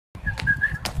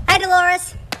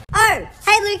Dolores. Oh,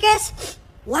 hey, Lucas.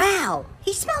 Wow,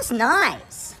 he smells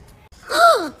nice.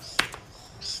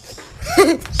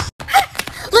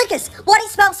 Lucas, why do you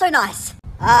smell so nice?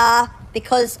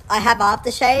 Because I have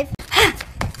aftershave.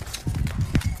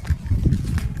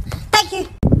 Thank you.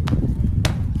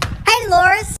 Hey,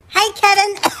 Dolores. Hey,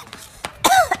 Kevin.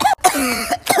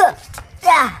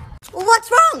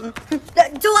 What's wrong?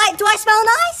 Do I smell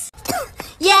nice?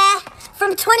 Yeah,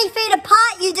 from 20 feet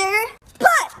apart you do.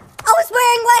 But I was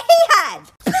wearing what he had.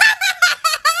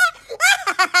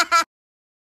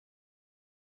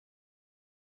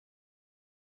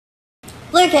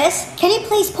 Lucas, can you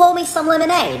please pour me some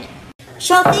lemonade?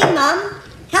 Sure thing, Mum.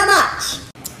 How much?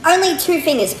 Only 2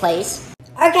 fingers, please.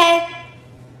 Okay.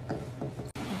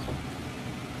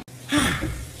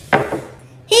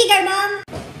 Here you go, Mum.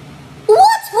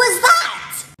 What was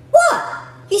that? What?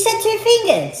 You said 2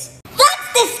 fingers.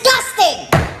 That's disgusting!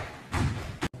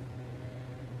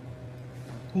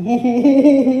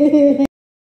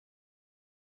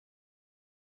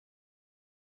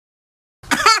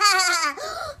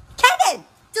 Kevin!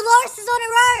 Dolores is on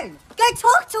her own. Go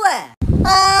talk to her.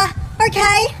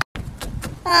 Okay.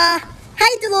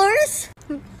 Hey, Dolores.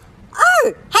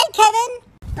 Oh, hey, Kevin.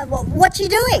 What you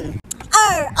doing?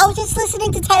 Oh, I was just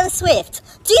listening to Taylor Swift.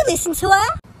 Do you listen to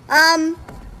her?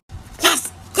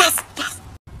 Yes.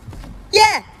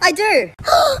 Yeah, I do.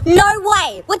 No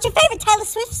way. What's your favorite Taylor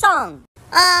Swift song?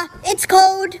 It's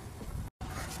called...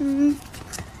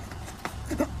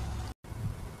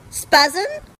 Spasm?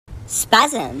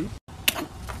 Spasm?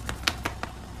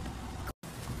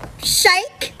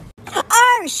 Shake?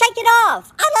 Oh, Shake It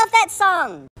Off. I love that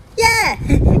song. Yeah,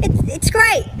 it's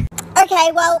great.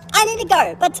 Okay, well, I need to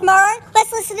go. But tomorrow,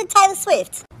 let's listen to Taylor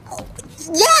Swift.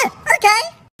 Yeah,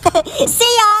 okay.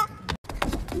 See ya.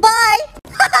 Bye.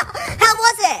 How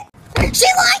was it? She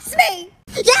likes me.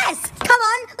 Yes, come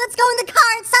on. Let's go in the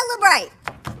car and celebrate.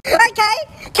 Okay,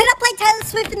 can I play Taylor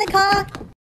Swift in the car?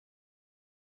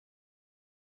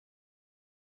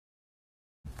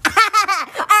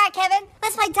 Alright, Kevin,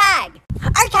 let's play tag.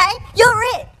 Okay, you're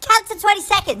it. Count to 20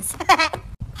 seconds.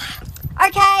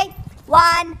 Okay,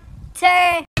 1, 2.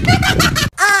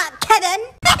 Kevin.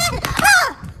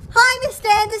 Hi, Mr.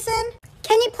 Anderson.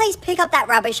 Can you please pick up that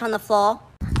rubbish on the floor?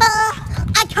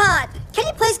 I can't. Can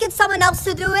you please get someone else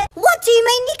to do it? What do you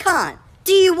mean you can't?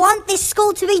 Do you want this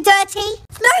school to be dirty?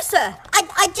 No, sir.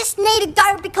 I just need to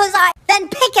go because I then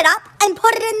pick it up and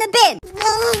put it in the bin.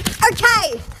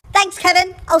 Okay. Thanks,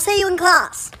 Kevin. I'll see you in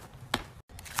class.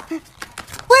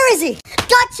 Where is he?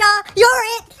 Gotcha. You're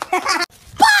it.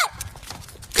 But...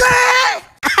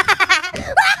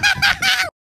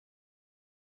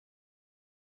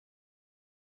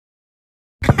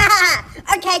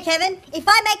 Okay, Kevin, if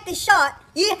I make this shot,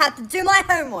 you have to do my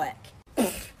homework.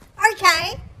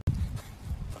 Okay.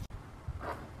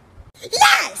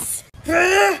 Yes!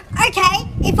 Okay,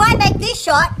 if I make this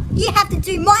shot, you have to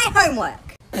do my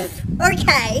homework.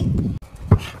 Okay.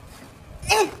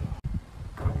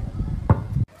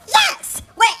 Yes!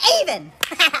 We're even!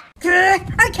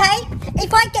 Okay,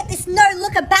 if I get this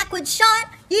no-looker backwards shot,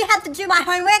 you have to do my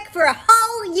homework for a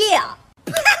whole year.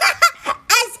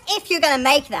 As if you're gonna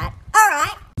make that.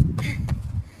 Alright.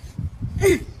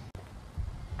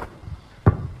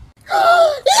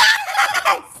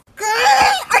 Yes!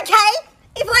 Okay,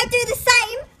 if I do the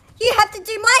same, you have to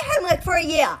do my homework for a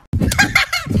year.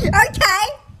 Okay.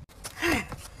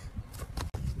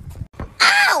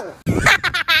 Ow!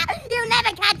 You'll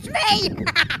never catch me!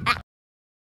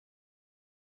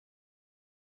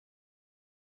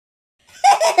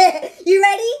 You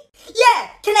ready? Yeah,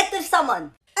 connect with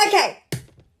someone. Okay.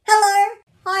 Hello.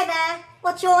 Hi there.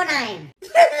 What's your name?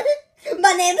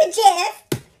 My name is Jeff.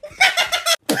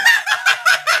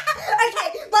 Okay,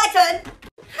 my turn.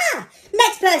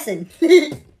 Next person.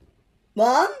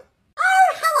 Mom? Oh,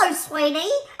 hello,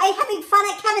 sweetie. Are you having fun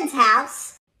at Kevin's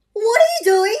house? What are you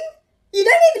doing? You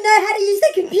don't even know how to use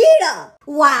the computer.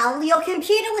 Well, your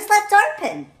computer was left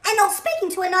open. And I was speaking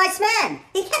to a nice man.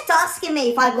 He kept asking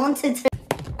me if I wanted to.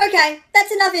 Okay,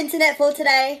 that's enough internet for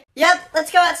today. Yep,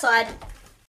 let's go outside.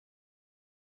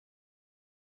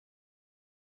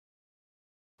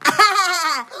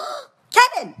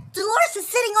 Kevin, Dolores is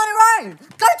sitting on her own.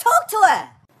 Go talk to her.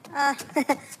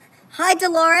 Hi,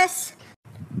 Dolores.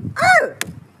 Oh,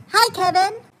 hi,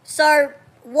 Kevin. So,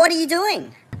 what are you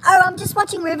doing? Oh, I'm just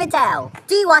watching Riverdale.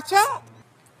 Do you watch it?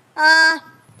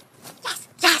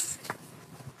 Yes.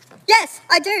 Yes,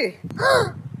 I do.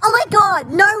 Oh my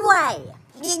God, no way.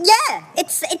 Yeah,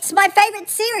 it's my favorite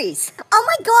series. Oh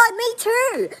my God, me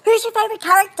too. Who's your favorite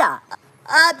character?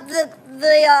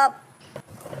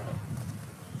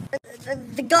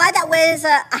 The guy that wears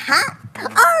a hat.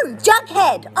 Oh,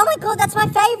 Jughead! Oh my god, that's my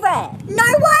favourite! No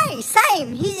way!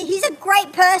 Same! He's a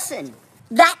great person.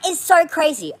 That is so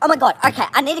crazy. Oh my god, okay,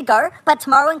 I need to go, but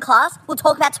tomorrow in class, we'll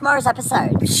talk about tomorrow's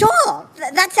episode. Sure!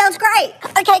 That sounds great!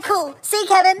 Okay, cool. See you,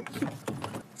 Kevin.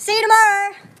 See you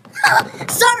tomorrow.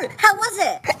 So, how was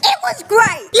it? It was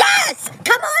great! Yes!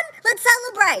 Come on, let's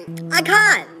celebrate! I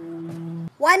can't.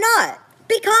 Why not?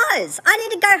 Because I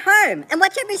need to go home and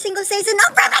watch every single season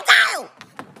of Riverdale!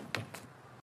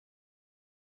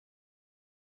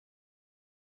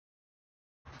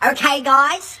 Okay,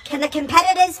 guys, can the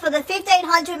competitors for the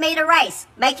 1500 metre race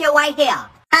make your way here?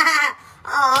 Aw,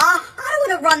 I don't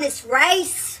want to run this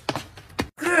race.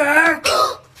 I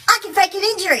can fake an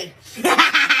injury.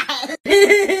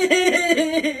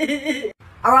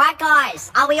 Alright,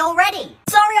 guys, are we all ready?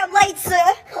 Sorry I'm late,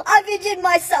 sir. I've injured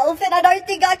myself and I don't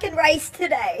think I can race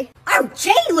today. Oh,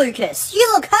 gee, Lucas, you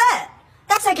look hurt.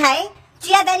 That's okay. Do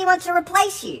you have anyone to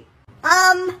replace you?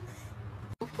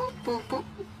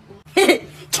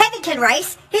 Kevin can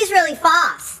race. He's really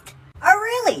fast. Oh,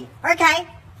 really? Okay.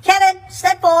 Kevin,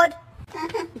 step forward.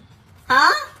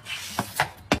 Huh?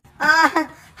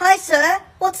 Hi, sir.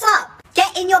 What's up?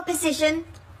 Get in your position.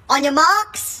 On your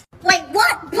marks. Wait,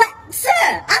 what? Sir,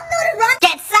 I'm not a run.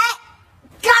 Get set.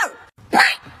 Go. I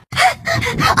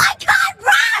can't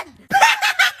run.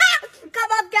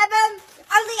 Come on, Kevin.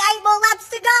 Only 8 more laps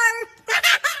to go.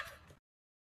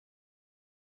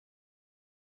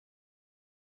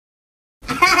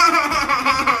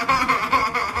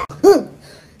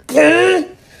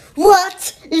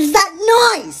 What is that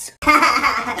noise?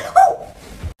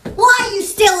 Why are you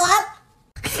still up?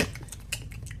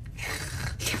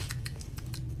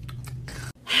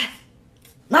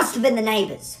 Must have been the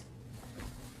neighbours.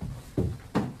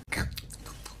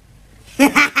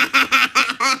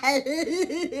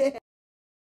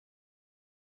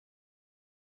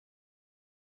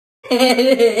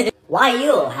 Why are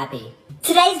you all happy?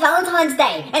 Today's Valentine's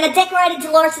Day, and I decorated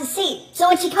Dolores' seat, so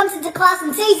when she comes into class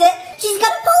and sees it, she's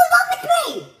gonna fall in love with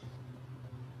me!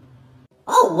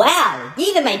 Oh wow, you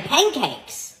even made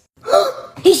pancakes!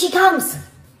 Here she comes!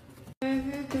 I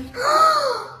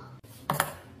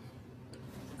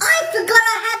forgot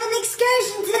I have an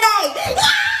excursion today!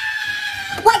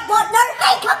 Yeah! Wait, what? No,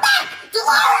 hey, come back!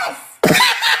 Dolores!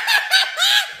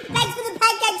 Thanks for the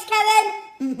pancakes, Kevin!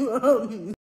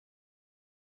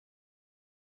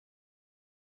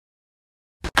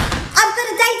 I've got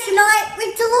a date tonight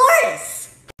with Dolores!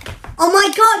 Oh my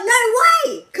god, no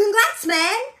way! Congrats,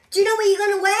 man! Do you know what you're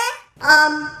gonna wear?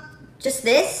 Just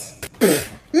this?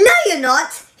 No, you're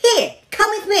not! Here, come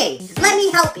with me. Let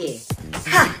me help you.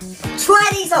 Ha, try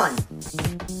these on.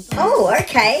 Oh,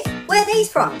 okay. Where are these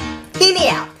from? Hear me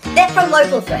out. They're from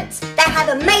Local Threads. They have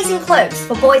amazing clothes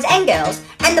for boys and girls,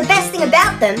 and the best thing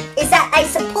about them is that they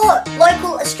support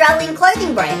local Australian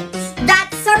clothing brands.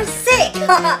 That's so sick!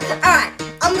 Alright,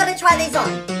 I'm gonna try these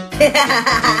on.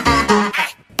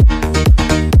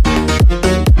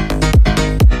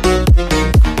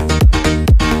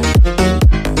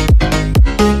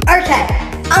 Okay,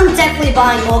 I'm definitely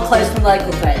buying more clothes from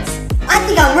Local Threads. I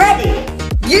think I'm ready.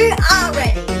 You are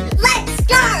ready. Let's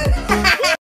go!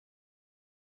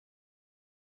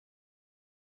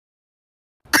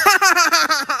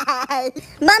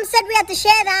 Mum said we had to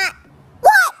share that.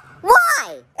 What?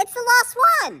 Why? It's the last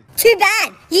one. Too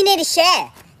bad. You need to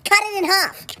share. Cut it in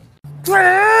half.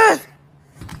 I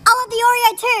want the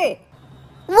Oreo too.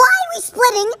 Why are we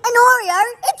splitting an Oreo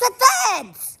into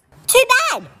thirds? Too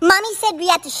bad. Mummy said we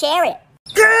had to share it.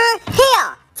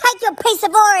 Here, take your piece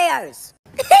of Oreos.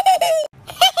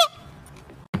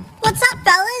 What's up,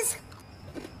 fellas?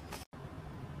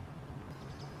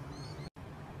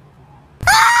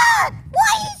 Ah!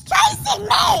 Why are you chasing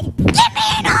me? Give me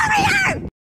an Oreo!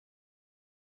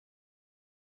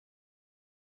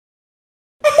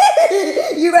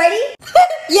 You ready?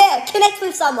 Yeah, connect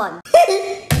with someone.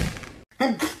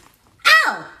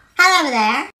 Ow! Hello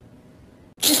there.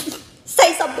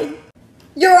 Say something.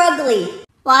 You're ugly.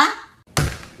 What?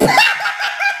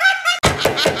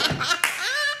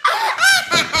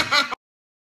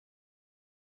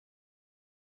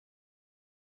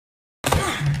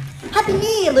 Happy New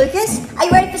Year, Lucas. Are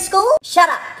you ready for school? Shut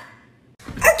up.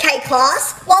 Okay,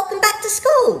 class. Welcome back to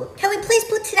school. Can we please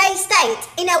put today's date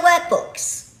in our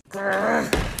workbooks?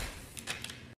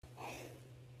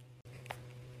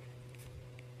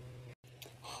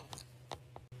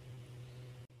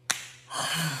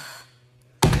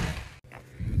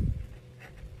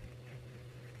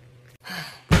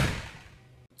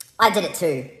 I did it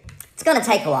too. It's gonna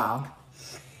take a while.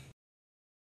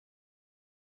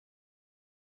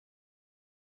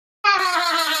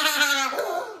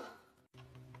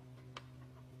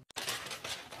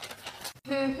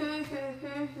 What?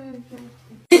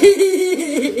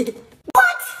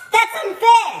 That's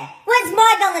unfair! Where's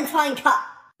my Valentine cup?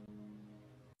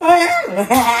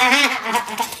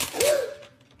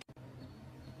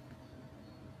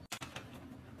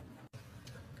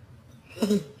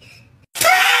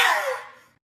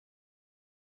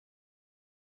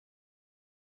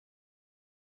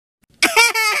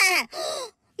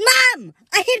 Mum!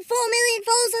 I hit 4 million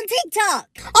followers on TikTok!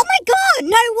 Oh my god,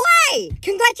 no way!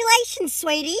 Congratulations,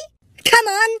 sweetie! Come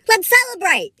on, let's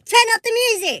celebrate! Turn up the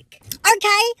music!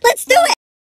 Okay, let's do it!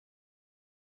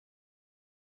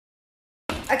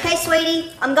 Okay,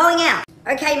 sweetie, I'm going out.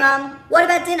 Okay, Mum, what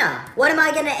about dinner? What am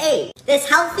I gonna eat? There's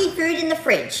healthy food in the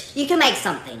fridge. You can make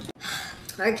something.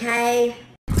 Okay.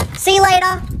 See you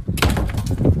later.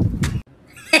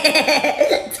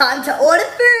 Time to order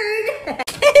food.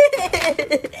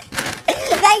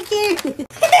 Thank you.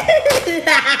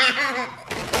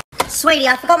 Sweetie,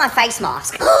 I forgot my face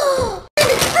mask.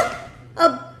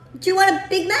 Do you want a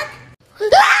Big Mac?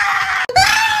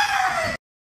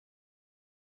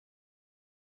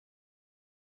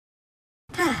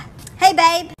 Hey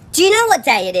babe, do you know what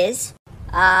day it is?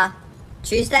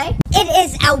 Tuesday? It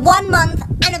is our 1 month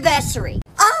anniversary.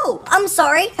 Oh, I'm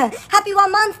sorry. Happy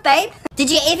 1 month, babe. Did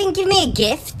you even give me a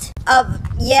gift?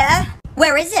 Yeah.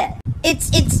 Where is it?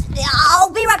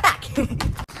 I'll be right back.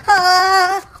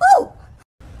 Oh.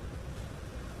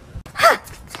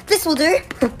 This will do.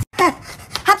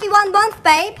 Happy 1 month,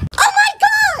 babe. Oh my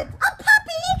god, a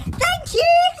puppy. Thank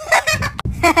you.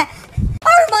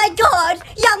 Oh my god,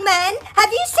 young man,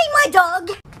 have you seen my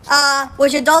dog?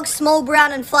 Was your dog small,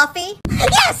 brown and fluffy?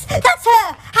 Yes, that's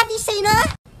her. Have you seen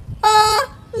her?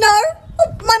 No.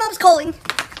 Oh, my mum's calling.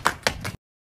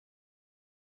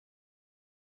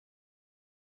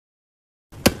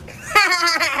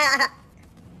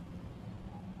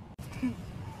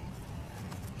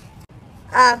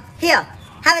 Here,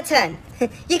 have a turn.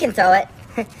 You can throw it.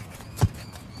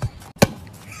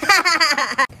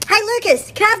 Hey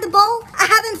Lucas, can I have the ball? I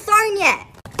haven't thrown yet.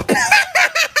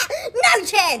 No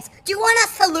chance. Do you want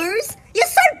us to lose? You're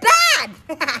so bad.